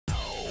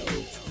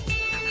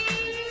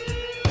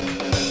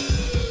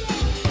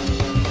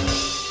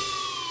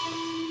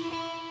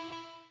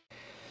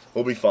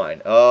We'll be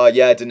fine.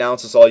 Yeah,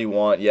 denounce us all you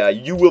want. Yeah,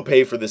 you will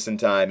pay for this in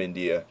time,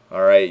 India.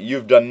 Alright,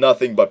 you've done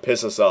nothing but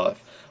piss us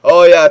off.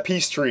 Oh yeah,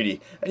 peace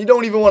treaty. And you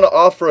don't even want to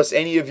offer us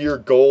any of your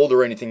gold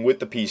or anything with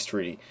the peace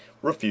treaty.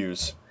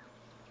 Refuse.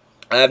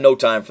 I have no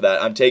time for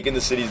that. I'm taking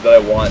the cities that I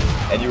want,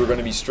 and you are going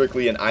to be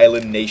strictly an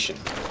island nation.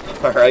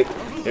 Alright,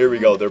 here we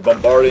go. They're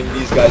bombarding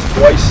these guys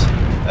twice.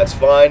 That's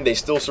fine. They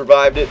still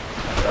survived it.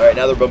 Alright,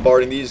 now they're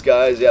bombarding these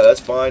guys. Yeah,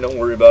 that's fine. Don't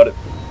worry about it.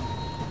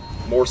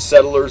 More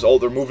settlers. Oh,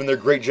 they're moving their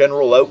great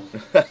general out.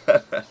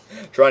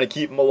 Trying to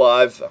keep him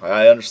alive.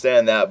 I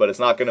understand that, but it's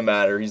not going to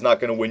matter. He's not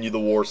going to win you the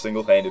war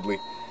single-handedly.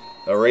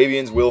 The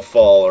Arabians will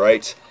fall,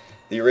 alright?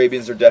 The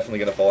Arabians are definitely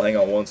going to fall. Hang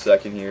on one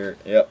second here.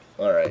 Yep,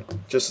 alright.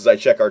 Just as I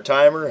check our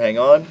timer, hang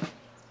on.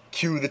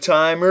 Cue the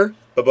timer.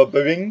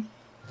 Ba-ba-ba-bing.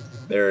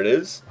 There it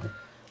is.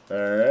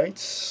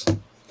 Alright.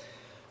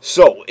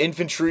 So,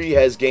 infantry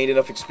has gained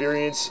enough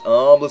experience.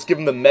 Let's give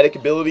them the medic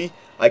ability.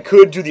 I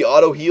could do the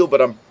auto heal,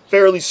 but I'm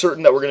fairly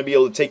certain that we're going to be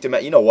able to take them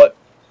out. You know what?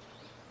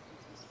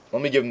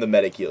 Let me give them the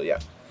medic heal, yeah.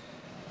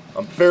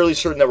 I'm fairly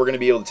certain that we're going to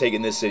be able to take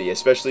in this city,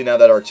 especially now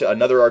that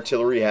another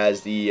artillery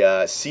has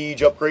the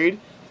siege upgrade.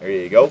 There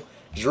you go.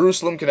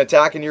 Jerusalem can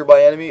attack a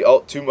nearby enemy.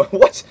 Oh,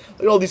 what?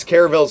 Look at all these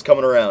caravels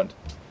coming around.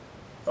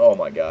 Oh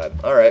my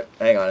god. Alright,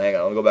 hang on.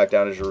 Let me go back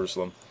down to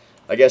Jerusalem.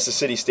 I guess the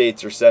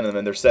city-states are sending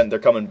them, and they're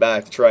coming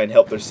back to try and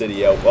help their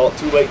city out. Well,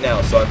 too late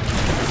now, son.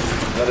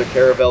 Another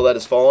caravel that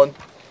has fallen.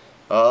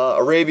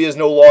 Arabia is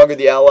no longer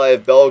the ally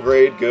of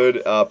Belgrade.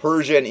 Good.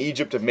 Persia and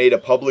Egypt have made a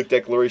public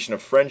declaration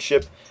of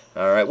friendship.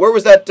 Alright, where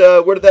was that,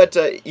 where did that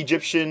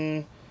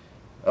Egyptian...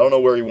 I don't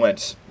know where he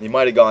went. He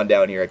might have gone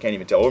down here, I can't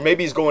even tell. Or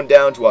maybe he's going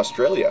down to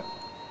Australia.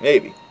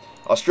 Maybe.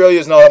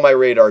 Australia's not on my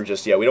radar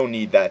just yet. We don't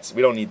need that.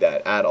 We don't need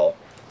that at all.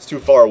 It's too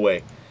far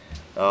away.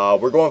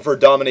 We're going for a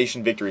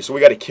domination victory, so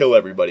we got to kill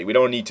everybody. We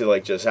don't need to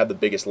like just have the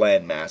biggest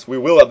landmass. We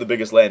will have the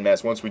biggest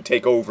landmass once we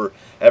take over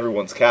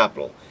everyone's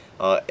capital.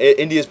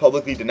 India's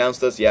publicly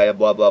denounced us. Yeah,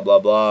 blah, blah, blah,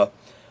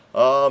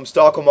 blah.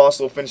 Stockholm,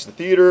 Oslo finished the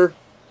theater.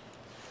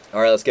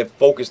 Alright, let's get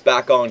focused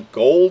back on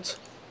gold.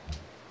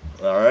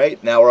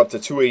 Alright, now we're up to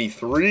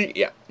 283.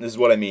 Yeah, this is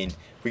what I mean.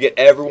 If we get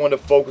everyone to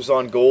focus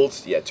on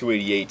gold, yeah,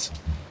 288.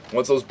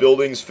 Once those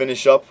buildings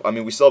finish up, I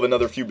mean, we still have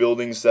another few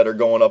buildings that are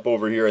going up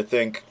over here, I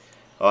think.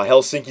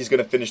 Helsinki's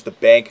going to finish the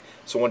bank.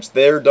 So once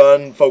they're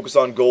done, focus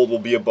on gold will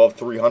be above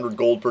 300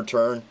 gold per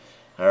turn.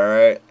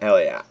 Alright,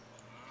 hell yeah.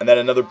 And then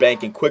another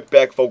bank in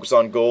Quebec, focus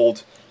on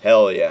gold.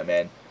 Hell yeah,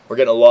 man. We're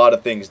getting a lot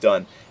of things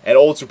done. And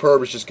Old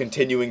Superb is just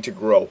continuing to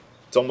grow.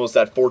 It's almost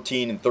at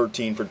 14 and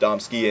 13 for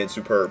Domskia and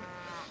Superb.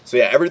 So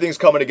yeah, everything's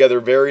coming together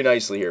very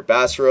nicely here.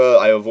 Basra,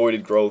 I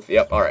avoided growth.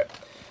 Yep, alright.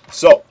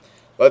 So,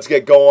 let's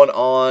get going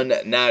on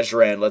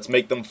Najran. Let's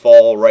make them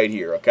fall right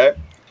here, okay?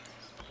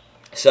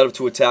 Set up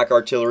to attack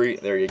artillery.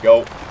 There you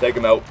go. Take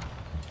them out.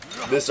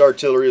 This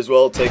artillery as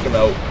well, take them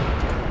out.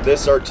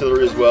 This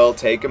artillery as well,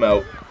 take them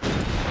out.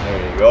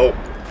 There you go.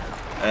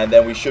 And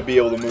then we should be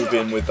able to move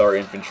in with our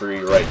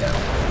infantry right now.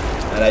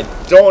 And I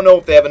don't know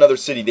if they have another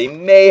city. They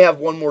may have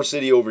one more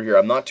city over here.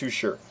 I'm not too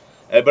sure.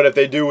 But if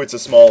they do, it's a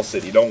small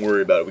city. Don't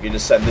worry about it. We can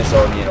just send this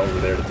army in over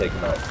there to take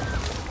them out.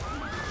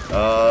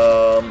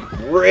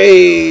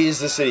 Raise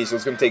the city. So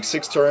it's going to take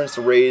 6 turns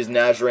to raise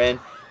Najran.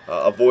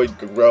 Avoid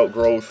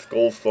growth,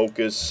 gold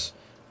focus,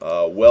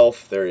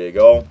 wealth. There you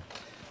go.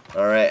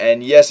 Alright,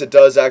 and yes, it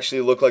does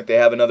actually look like they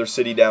have another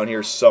city down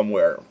here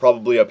somewhere.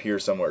 Probably up here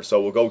somewhere.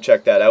 So we'll go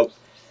check that out.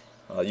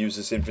 I'll use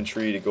this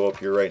infantry to go up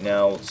here right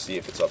now. Let's see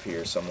if it's up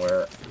here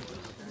somewhere.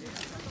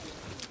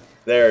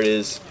 There it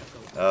is.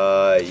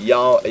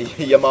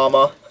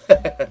 Yamama.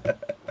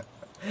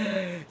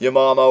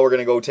 Yamama, we're going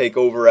to go take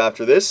over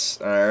after this.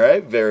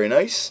 Alright, very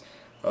nice.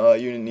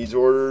 Unit needs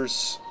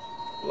orders.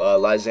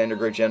 Lysander,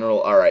 Great General.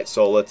 Alright,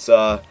 so let's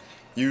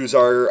use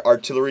our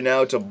artillery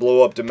now to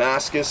blow up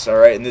Damascus.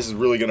 Alright, and this is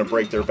really going to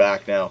break their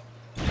back now.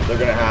 They're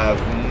going to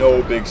have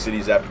no big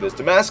cities after this.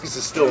 Damascus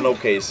is still an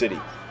okay city,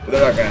 but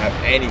they're not going to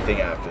have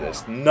anything after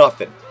this.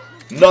 Nothing.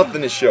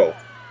 Nothing to show.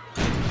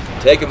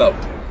 Take them out.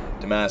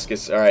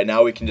 Damascus. Alright,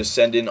 now we can just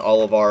send in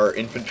all of our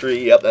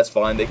infantry. Yep, that's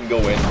fine. They can go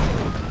in.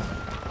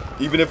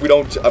 Even if we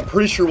don't, I'm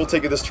pretty sure we'll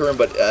take it this turn,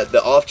 but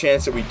the off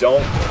chance that we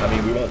don't, I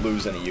mean, we won't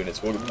lose any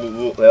units.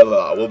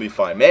 We'll be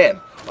fine. Man,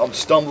 I'm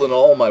stumbling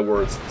all my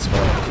words this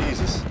morning.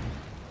 Jesus.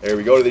 There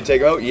we go. Did they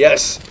take them out?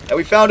 Yes. And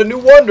we found a new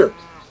wonder.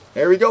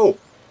 There we go.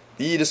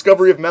 The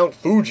discovery of Mount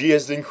Fuji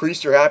has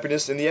increased your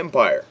happiness in the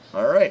Empire.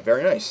 Alright,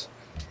 very nice.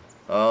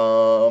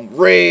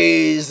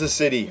 Raise the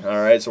city.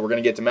 Alright, so we're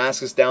going to get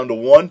Damascus down to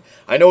 1.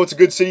 I know it's a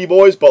good city,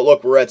 boys, but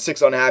look, we're at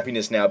 6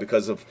 unhappiness now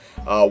because of,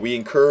 we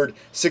incurred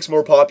 6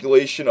 more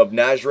population of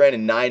Najran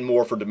and 9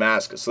 more for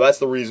Damascus. So that's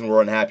the reason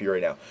we're unhappy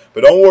right now.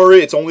 But don't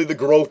worry, it's only the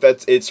growth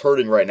it's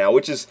hurting right now,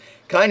 which is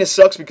kind of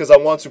sucks because I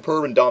want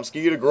Superb and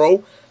Domskia to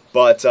grow,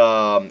 but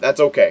that's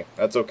okay.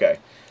 That's okay.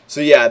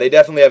 So yeah, they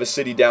definitely have a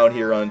city down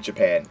here on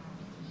Japan.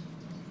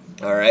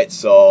 Alright,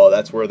 so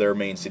that's where their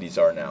main cities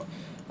are now.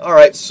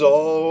 Alright,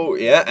 so,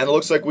 yeah, and it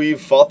looks like we've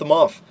fought them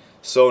off.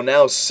 So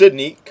now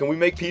Sydney, can we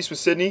make peace with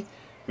Sydney?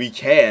 we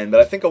can,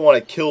 but I think I want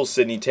to kill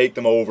Sydney, take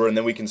them over, and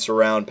then we can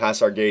surround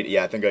past our gate.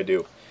 Yeah, I think I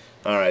do.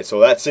 Alright, so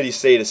that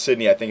city-state of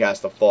Sydney, I think, has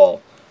to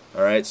fall.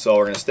 Alright, so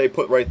we're going to stay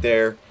put right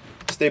there.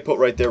 Stay put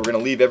right there. We're going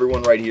to leave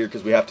everyone right here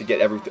because we have to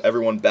get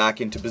everyone back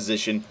into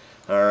position.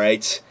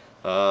 Alright,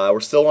 we're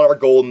still on our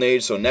golden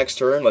age, so next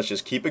turn, let's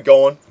just keep it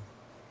going.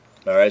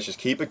 Alright, let's just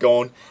keep it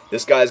going.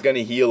 This guy's going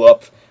to heal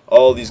up.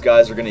 All these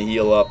guys are going to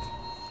heal up.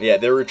 Yeah,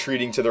 they're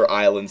retreating to their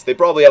islands. They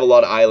probably have a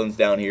lot of islands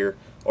down here.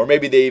 Or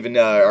maybe they even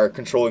are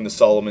controlling the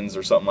Solomons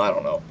or something. I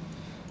don't know.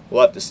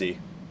 We'll have to see.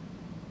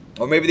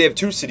 Or maybe they have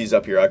 2 cities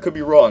up here. I could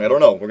be wrong. I don't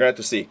know. We're going to have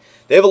to see.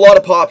 They have a lot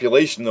of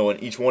population, though, in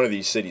each one of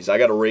these cities. I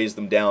got to raise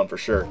them down for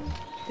sure.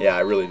 Yeah, I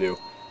really do.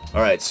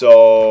 Alright,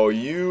 so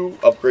you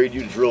upgrade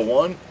you to drill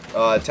 1.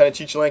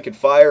 Tenochtitlan can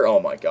fire.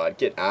 Oh, my God.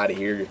 Get out of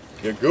here.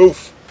 You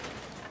goof.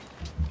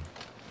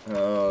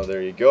 Oh,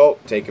 there you go.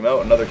 Take him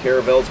out. Another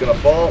caravel's going to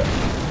fall.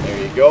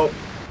 There you go.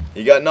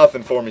 You got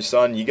nothing for me,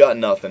 son. You got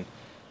nothing.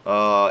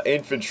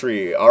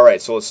 Infantry.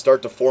 Alright, so let's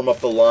start to form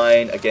up the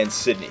line against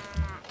Sydney.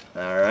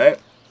 Alright.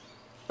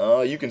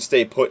 You can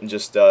stay put and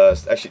just,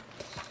 actually,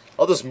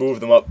 I'll just move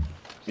them up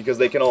because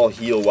they can all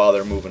heal while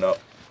they're moving up.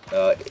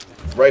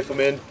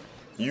 Riflemen,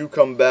 you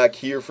come back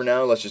here for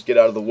now. Let's just get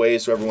out of the way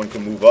so everyone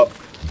can move up.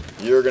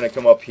 You're going to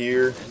come up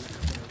here.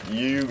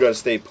 You got to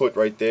stay put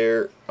right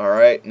there.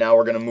 Alright, now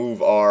we're going to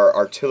move our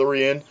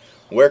artillery in.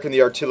 Where can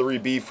the artillery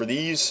be for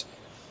these?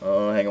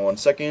 Hang on 1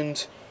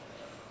 second.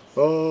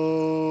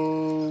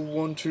 Oh,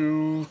 1,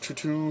 2, 2,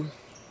 2.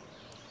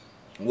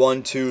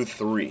 1, 2,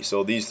 3.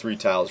 So these 3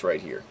 tiles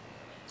right here.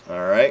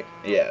 Alright,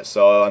 yeah,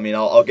 so, I mean,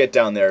 I'll get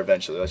down there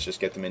eventually. Let's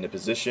just get them into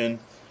position.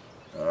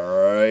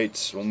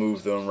 Alright, we'll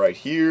move them right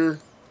here,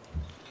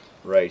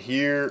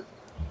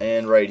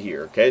 and right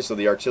here. Okay, so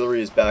the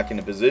artillery is back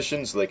into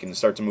position, so they can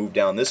start to move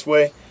down this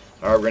way.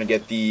 Alright, we're going to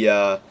get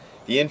the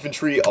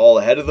infantry all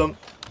ahead of them.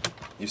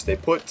 You stay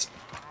put.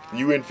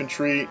 You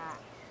infantry.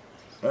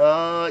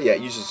 Yeah,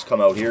 you just come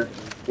out here.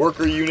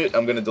 Worker unit,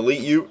 I'm going to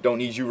delete you. Don't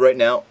need you right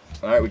now.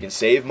 Alright, we can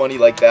save money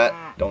like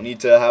that. Don't need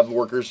to have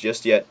workers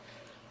just yet.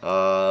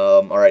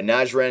 Alright,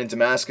 Najran and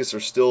Damascus are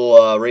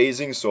still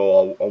raising,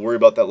 so I'll worry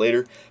about that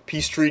later.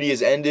 Peace treaty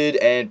is ended,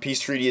 and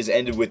peace treaty is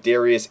ended with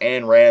Darius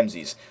and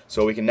Ramses.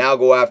 So we can now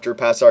go after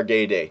Pasar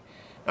Gede.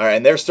 Alright,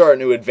 and they're starting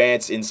to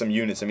advance in some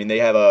units. I mean, they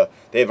have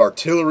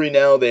artillery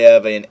now, they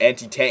have an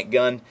anti-tank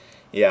gun.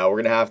 Yeah,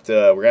 we're gonna have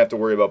to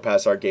worry about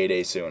Pasar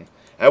Gede soon.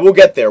 And we'll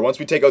get there. Once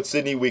we take out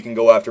Sydney, we can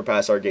go after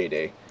Pasar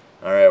Gede.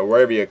 Alright,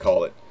 wherever you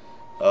call it.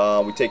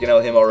 We've taken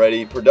out him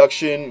already.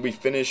 Production, we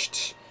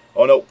finished.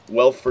 Oh no,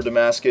 wealth for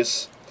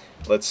Damascus.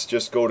 Let's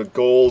just go to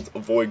gold,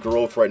 avoid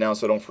growth right now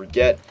so don't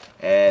forget.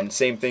 And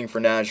same thing for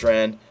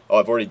Najran. Oh,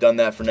 I've already done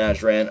that for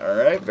Najran.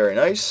 Alright, very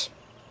nice.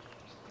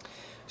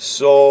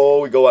 So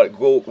we got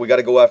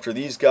to go after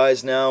these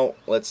guys now.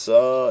 Let's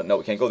no,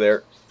 we can't go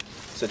there.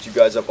 Set you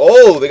guys up.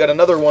 Oh, they got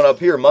another one up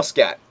here,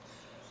 Muscat.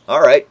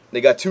 Alright,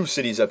 they got 2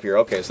 cities up here.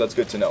 Okay, so that's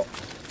good to know.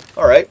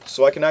 Alright,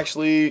 so I can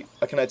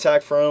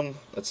attack from,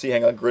 let's see,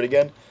 hang on, grid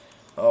again.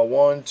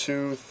 1,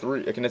 2,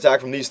 3. I can attack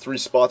from these 3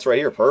 spots right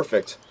here.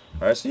 Perfect.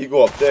 Alright, so you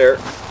go up there,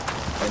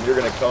 and you're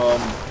going to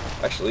come...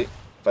 Actually,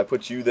 if I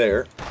put you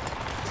there,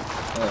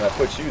 and I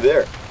put you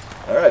there.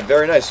 Alright,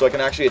 very nice. So I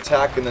can actually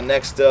attack in the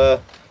next,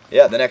 the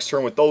next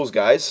turn with those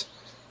guys.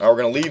 Now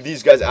we're going to leave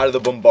these guys out of the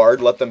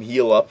bombard, let them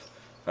heal up.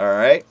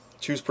 Alright,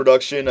 choose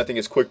production. I think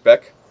it's Quick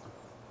Beck.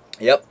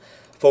 Yep.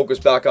 Focus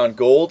back on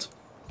gold.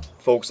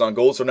 Focus on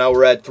gold. So now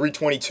we're at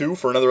 322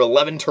 for another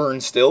 11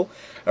 turns still.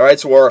 Alright,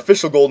 so our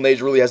official golden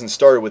age really hasn't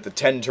started with the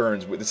 10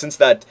 turns. Since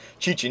that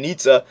Chichen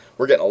Itza,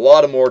 we're getting a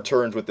lot of more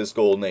turns with this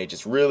golden age.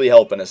 It's really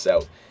helping us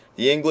out.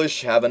 The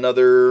English have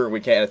another... We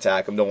can't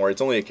attack them, don't worry.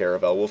 It's only a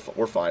caravel.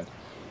 We're fine.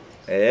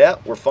 Yeah,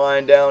 we're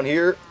fine down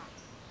here.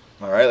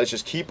 Alright, let's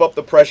just keep up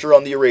the pressure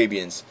on the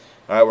Arabians.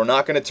 Alright, we're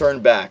not going to turn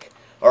back.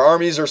 Our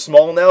armies are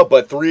small now,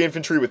 but 3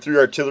 infantry with 3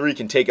 artillery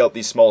can take out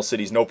these small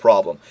cities, no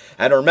problem.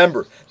 And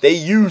remember, they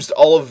used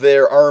all of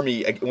their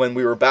army when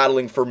we were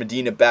battling for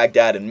Medina,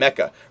 Baghdad, and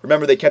Mecca.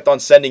 Remember, they kept on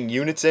sending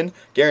units in?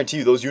 Guarantee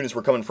you those units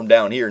were coming from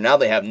down here. Now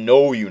they have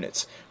no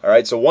units.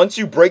 Alright, so once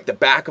you break the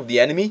back of the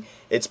enemy,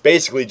 it's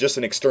basically just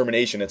an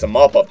extermination. It's a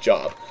mop-up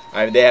job.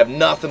 I mean, they have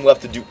nothing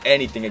left to do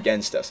anything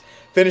against us.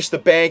 Finish the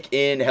bank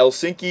in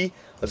Helsinki.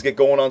 Let's get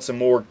going on some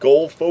more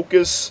gold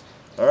focus.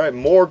 Alright,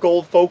 more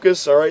gold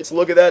focus. Alright, so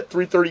look at that.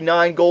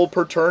 339 gold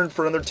per turn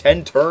for another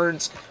 10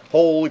 turns.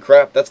 Holy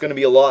crap, that's going to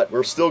be a lot.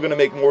 We're still going to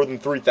make more than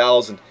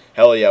 3,000.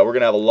 Hell yeah, we're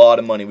going to have a lot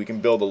of money. We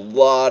can build a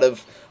lot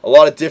of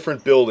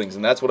different buildings,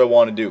 and that's what I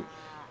want to do.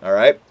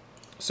 Alright,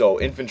 so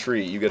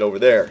infantry, you get over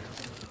there.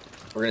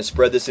 We're going to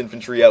spread this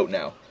infantry out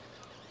now.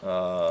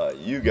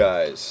 You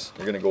guys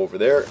are going to go over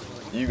there.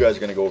 You guys are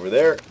going to go over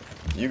there.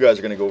 You guys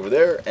are going to go over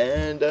there.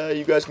 And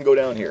you guys can go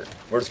down here.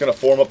 We're just going to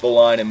form up the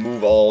line and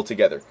move all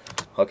together.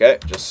 Okay,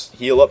 just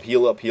heal up,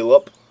 heal up, heal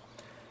up.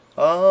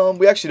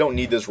 We actually don't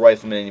need this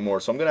rifleman anymore,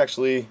 so I'm going to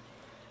actually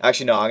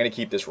no, I'm going to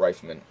keep this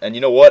rifleman. And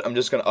you know what? I'm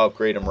just going to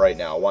upgrade him right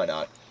now. Why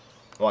not?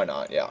 Why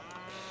not? Yeah.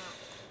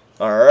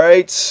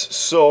 Alright,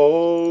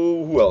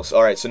 so who else?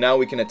 Alright, so now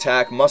we can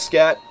attack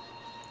Muscat.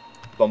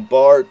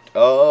 bombard.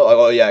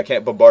 Oh, yeah, I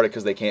can't bombard it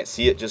because they can't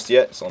see it just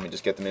yet. So let me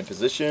just get them in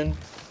position.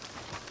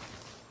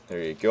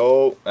 There you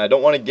go. I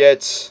don't want to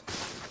get...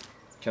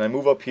 Can I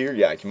move up here?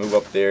 Yeah, I can move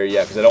up there.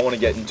 Yeah, because I don't want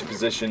to get into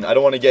position. I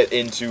don't want to get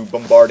into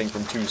bombarding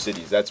from 2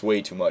 cities. That's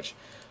way too much.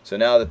 So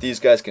now that these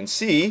guys can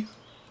see,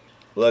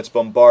 let's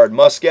bombard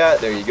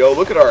Muscat. There you go.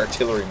 Look at our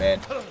artillery, man.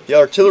 The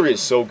artillery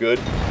is so good.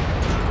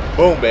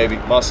 Boom, baby.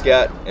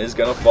 Muscat is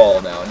going to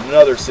fall now.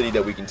 Another city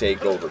that we can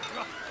take over.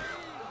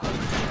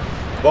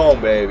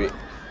 Boom, baby.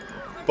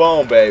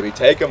 Boom, baby.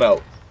 Take them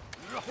out.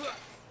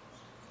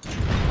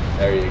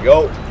 There you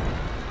go.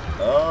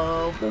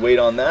 We'll wait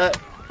on that.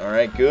 All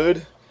right,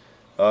 good.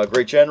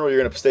 Great General, you're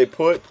going to stay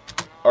put.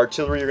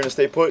 Artillery, you're going to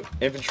stay put.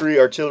 Infantry,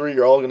 artillery,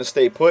 you're all going to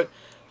stay put.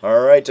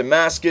 Alright,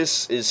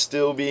 Damascus is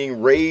still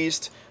being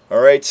raised.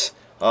 Alright,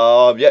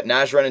 yeah,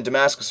 Najran and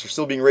Damascus are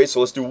still being raised.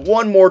 So let's do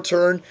one more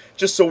turn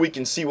just so we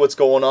can see what's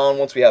going on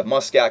once we have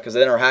Muscat, because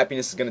then our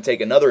happiness is going to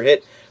take another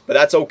hit. But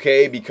that's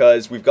okay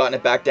because we've gotten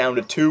it back down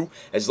to 2.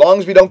 As long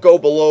as we don't go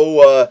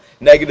below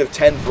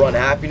 -10 for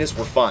unhappiness,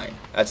 we're fine.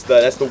 That's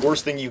the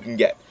worst thing you can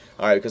get.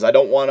 Alright, because I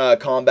don't want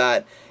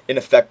combat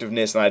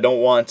ineffectiveness, and I don't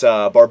want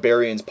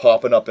barbarians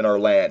popping up in our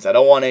lands. I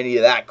don't want any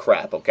of that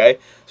crap, okay?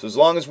 So as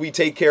long as we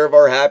take care of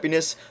our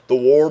happiness, the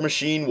war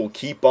machine will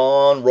keep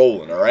on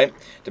rolling, alright?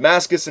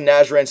 Damascus and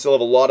Najran still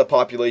have a lot of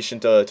population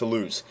to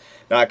lose.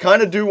 Now, I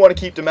kind of do want to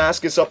keep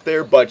Damascus up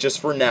there, but just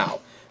for now,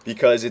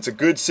 because it's a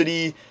good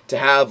city to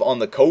have on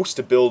the coast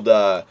to build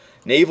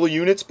naval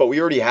units, but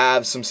we already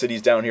have some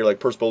cities down here like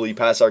Perspoli,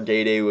 Passar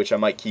Gade, which I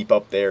might keep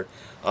up there.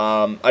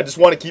 I just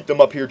want to keep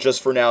them up here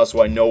just for now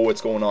so I know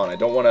what's going on. I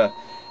don't want to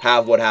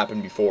have what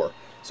happened before.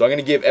 So I'm going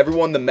to give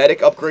everyone the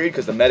medic upgrade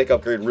because the medic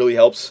upgrade really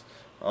helps.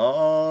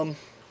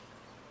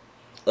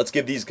 Let's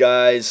give these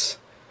guys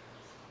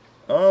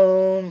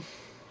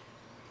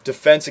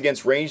defense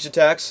against ranged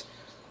attacks.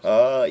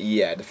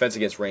 Yeah, defense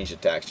against ranged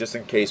attacks, just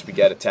in case we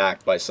get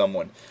attacked by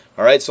someone.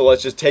 Alright, so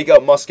let's just take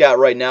out Muscat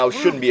right now.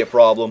 Shouldn't be a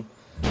problem.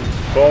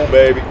 Boom,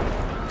 baby.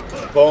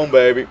 Boom,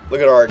 baby.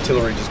 Look at our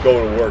artillery just go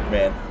to work,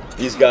 man.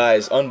 These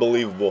guys,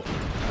 unbelievable.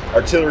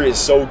 Artillery is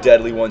so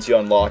deadly once you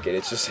unlock it.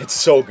 It's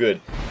so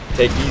good.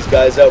 Take these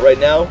guys out right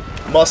now.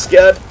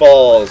 Muscat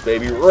falls,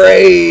 baby.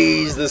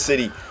 Raise the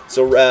city.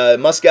 So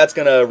Muscat's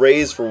going to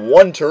raise for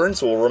 1 turn,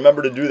 so we'll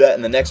remember to do that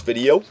in the next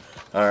video.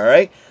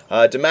 Alright.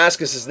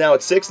 Damascus is now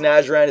at 6.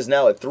 Najran is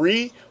now at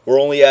 3. We're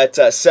only at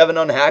 7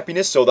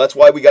 unhappiness, so that's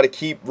why we got to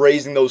keep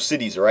raising those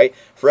cities, alright?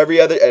 For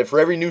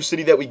every new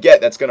city that we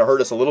get, that's going to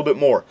hurt us a little bit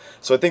more.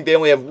 So I think they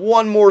only have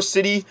 1 more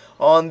city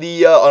on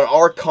the on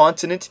our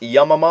continent,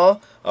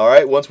 Yamama.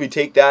 Alright, once we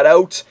take that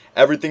out,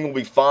 everything will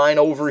be fine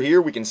over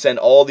here. We can send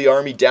all the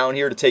army down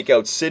here to take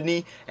out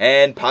Sydney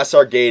and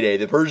Passar Gade.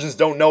 The Persians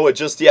don't know it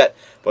just yet,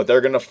 but they're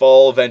going to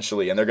fall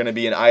eventually, and they're going to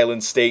be an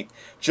island state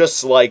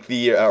just like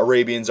the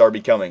Arabians are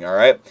becoming,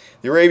 alright?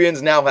 The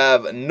Arabians now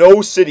have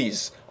no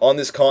cities on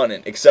this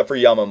continent except for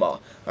Yamama,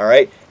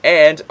 alright?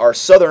 And our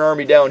southern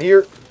army down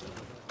here,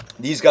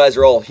 these guys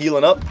are all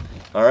healing up,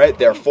 alright?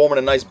 They're forming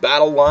a nice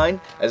battle line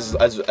as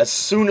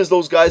soon as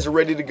those guys are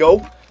ready to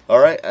go.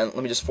 Alright, and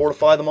let me just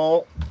fortify them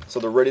all so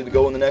they're ready to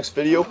go in the next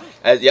video.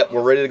 Yep,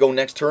 we're ready to go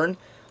next turn.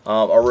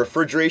 Our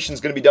refrigeration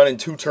is going to be done in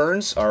 2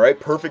 turns. Alright,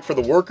 perfect for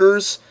the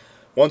workers.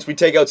 Once we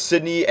take out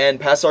Sydney and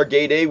Passar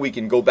Gade, we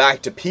can go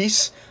back to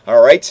peace.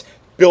 Alright,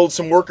 build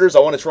some workers. I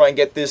want to try and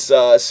get this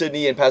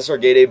Sydney and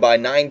Passar Gade by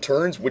 9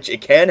 turns, which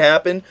it can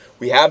happen.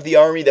 We have the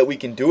army that we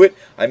can do it.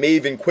 I may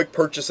even quick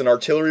purchase an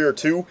artillery or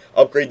 2,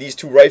 upgrade these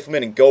 2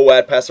 riflemen, and go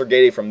at Passar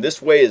Gade from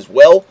this way as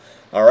well.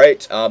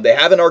 Alright, they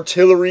have an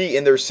artillery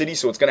in their city,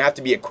 so it's going to have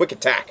to be a quick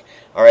attack.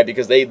 Alright,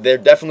 because they're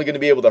definitely going to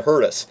be able to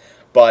hurt us.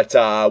 But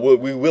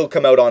we will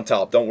come out on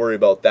top. Don't worry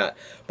about that.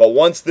 But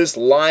once this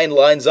line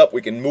lines up,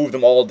 we can move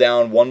them all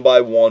down one by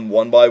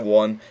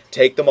one,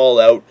 take them all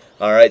out.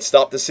 Alright,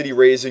 stop the city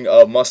raising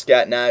of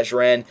Muscat,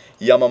 Najran,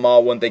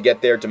 Yamama when they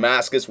get there,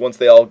 Damascus once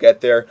they all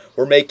get there.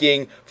 We're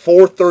making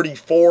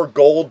 434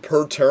 gold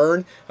per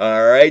turn.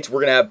 Alright, we're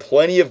going to have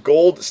plenty of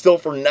gold still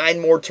for 9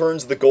 more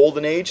turns of the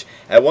Golden Age.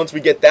 And once we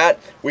get that,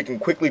 we can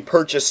quickly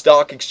purchase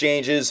stock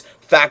exchanges,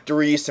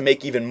 factories to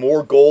make even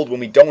more gold.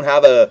 When we don't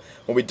have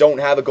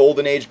a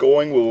Golden Age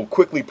going, we will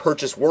quickly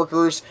purchase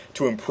workers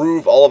to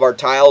improve all of our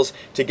tiles,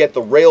 to get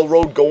the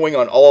railroad going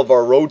on all of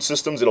our road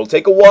systems. It'll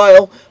take a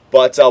while,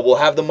 but we'll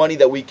have the money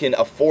that we can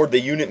afford the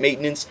unit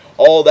maintenance,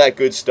 all that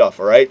good stuff,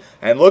 alright?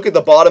 And look at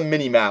the bottom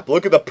mini-map.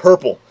 Look at the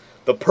purple.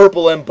 The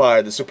Purple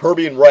Empire, the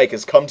Superbian Reich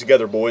has come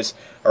together, boys.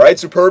 Alright,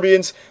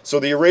 Superbians? So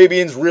the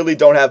Arabians really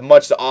don't have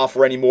much to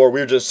offer anymore.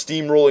 We're just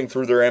steamrolling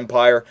through their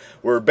empire.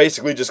 We're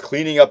basically just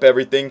cleaning up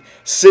everything.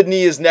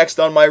 Sydney is next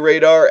on my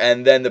radar,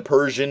 and then the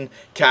Persian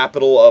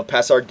capital of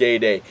Passar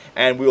Gade.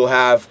 And we will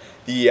have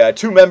the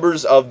 2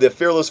 members of the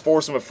Fearless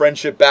Foursome of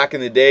Friendship back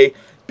in the day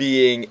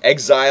being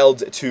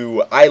exiled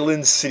to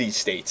island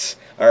city-states.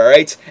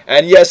 Alright?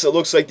 And yes, it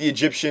looks like the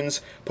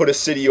Egyptians put a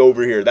city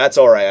over here. That's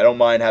alright. I don't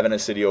mind having a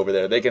city over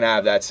there. They can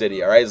have that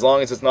city, alright? As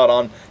long as it's not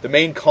on the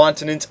main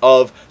continent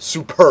of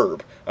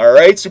Superb.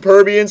 Alright,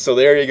 Superbians? So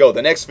there you go.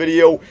 The next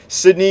video,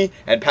 Sydney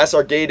and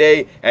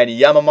Pasargadae and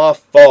Yamama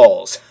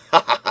Falls.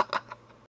 Haha.